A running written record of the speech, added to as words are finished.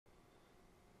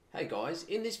Hey guys,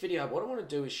 in this video what I want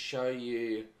to do is show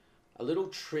you a little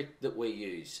trick that we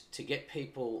use to get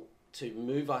people to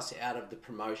move us out of the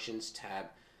promotions tab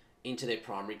into their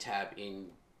primary tab in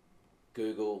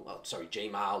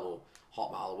Gmail or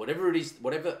Hotmail or whatever it is,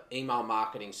 whatever email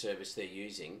marketing service they're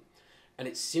using. And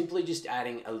it's simply just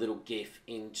adding a little GIF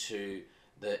into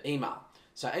the email.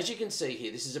 So as you can see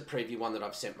here, this is a preview one that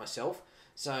I've sent myself.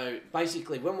 So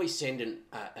basically when we send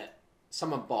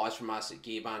someone buys from us at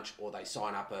Gearbunch or they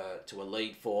sign up to a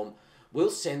lead form, we'll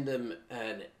send them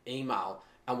an email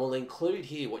and we'll include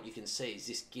here what you can see is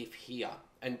this GIF here.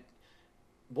 And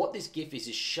what this GIF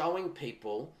is showing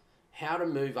people how to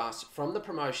move us from the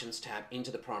promotions tab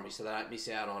into the primary so they don't miss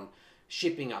out on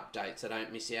shipping updates, they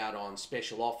don't miss out on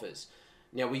special offers.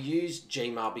 Now we use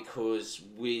Gmail because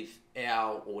with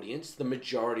our audience, the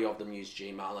majority of them use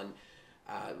Gmail, and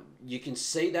you can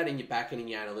see that in your backend in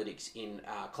your analytics in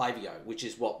Klaviyo, which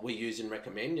is what we use and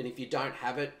recommend. And if you don't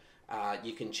have it,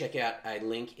 you can check out a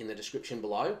link in the description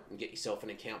below and get yourself an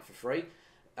account for free.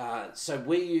 So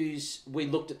we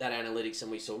looked at that analytics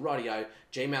and we saw, rightio,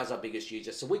 Gmail's our biggest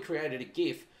user. So we created a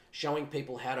GIF showing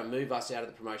people how to move us out of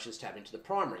the promotions tab into the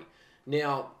primary.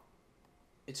 Now,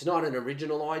 it's not an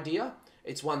original idea.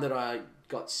 It's one that I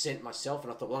got sent myself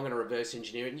and I thought, well, I'm going to reverse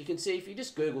engineer it. And you can see if you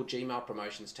just Google Gmail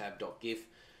promotions tab.gif,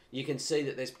 you can see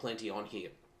that there's plenty on here.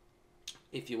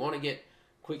 If you want to get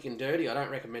quick and dirty, I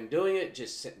don't recommend doing it.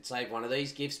 Just save one of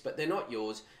these GIFs, but they're not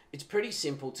yours. It's pretty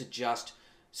simple to just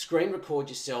screen record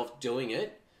yourself doing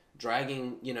it,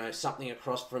 dragging, something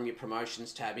across from your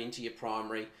promotions tab into your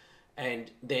primary,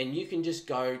 and then you can just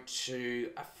go to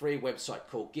a free website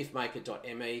called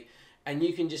gifmaker.me and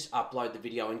you can just upload the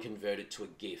video and convert it to a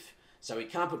GIF. So we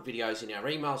can't put videos in our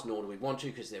emails, nor do we want to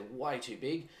because they're way too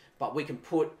big, but we can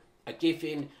put a GIF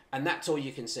in, and that's all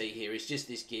you can see here is just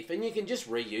this GIF, and you can just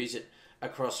reuse it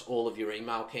across all of your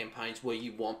email campaigns where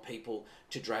you want people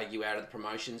to drag you out of the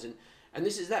promotions. And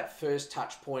this is that first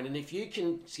touch point, and if you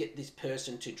can get this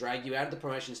person to drag you out of the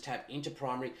promotions tab into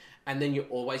primary, and then you're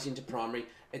always into primary,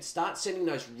 it starts sending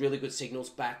those really good signals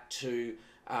back to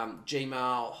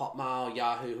Gmail, Hotmail,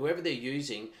 Yahoo, whoever they're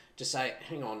using, to say,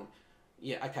 hang on,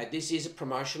 yeah, okay, this is a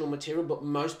promotional material, but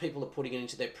most people are putting it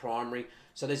into their primary,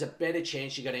 so there's a better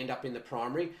chance you're going to end up in the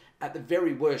primary. At the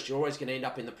very worst, you're always going to end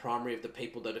up in the primary of the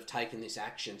people that have taken this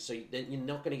action, so then you're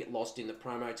not going to get lost in the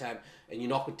promo tab, and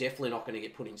you're definitely not going to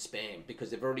get put in spam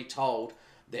because they've already told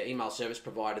their email service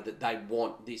provider that they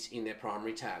want this in their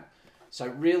primary tab. So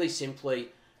really simply,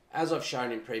 as I've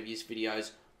shown in previous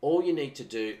videos, all you need to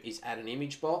do is add an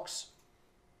image box,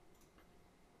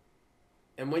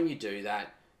 and when you do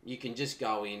that, you can just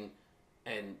go in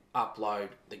and upload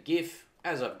the GIF,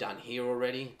 as I've done here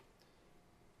already.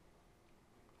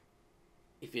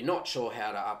 If you're not sure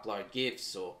how to upload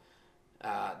GIFs, or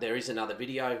there is another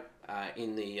video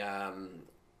in the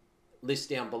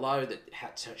list down below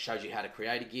that shows you how to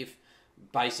create a GIF.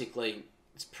 Basically,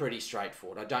 it's pretty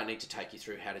straightforward. I don't need to take you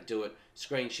through how to do it.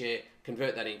 Screen share,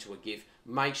 convert that into a GIF.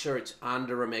 Make sure it's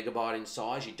under a megabyte in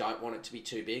size. You don't want it to be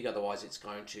too big, otherwise it's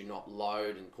going to not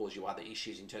load and cause you other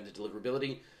issues in terms of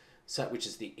deliverability, which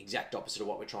is the exact opposite of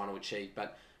what we're trying to achieve.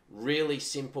 But really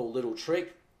simple little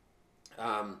trick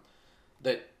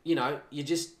that, you're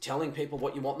just telling people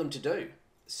what you want them to do.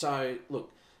 So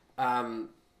look, I'll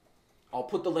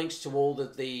put the links to all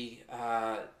of the,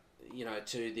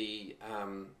 to the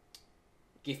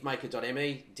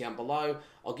gifmaker.me down below.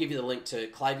 I'll give you the link to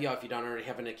Klaviyo if you don't already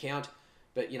have an account.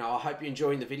 But, I hope you're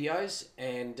enjoying the videos,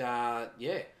 and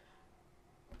yeah,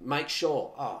 make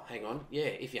sure,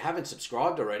 if you haven't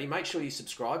subscribed already, make sure you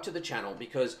subscribe to the channel,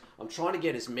 because I'm trying to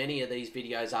get as many of these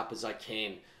videos up as I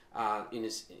can in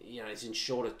as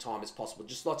short a time as possible.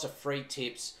 Just lots of free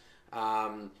tips,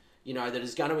 that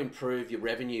is going to improve your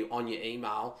revenue on your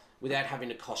email without having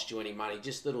to cost you any money.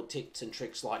 Just little tips and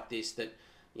tricks like this that,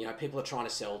 people are trying to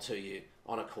sell to you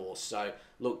on a course. So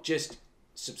look, just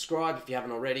subscribe if you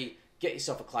haven't already. Get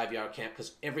yourself a Klaviyo account,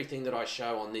 because everything that I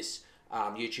show on this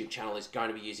YouTube channel is going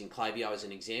to be using Klaviyo as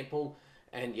an example.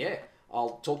 And yeah,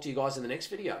 I'll talk to you guys in the next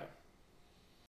video.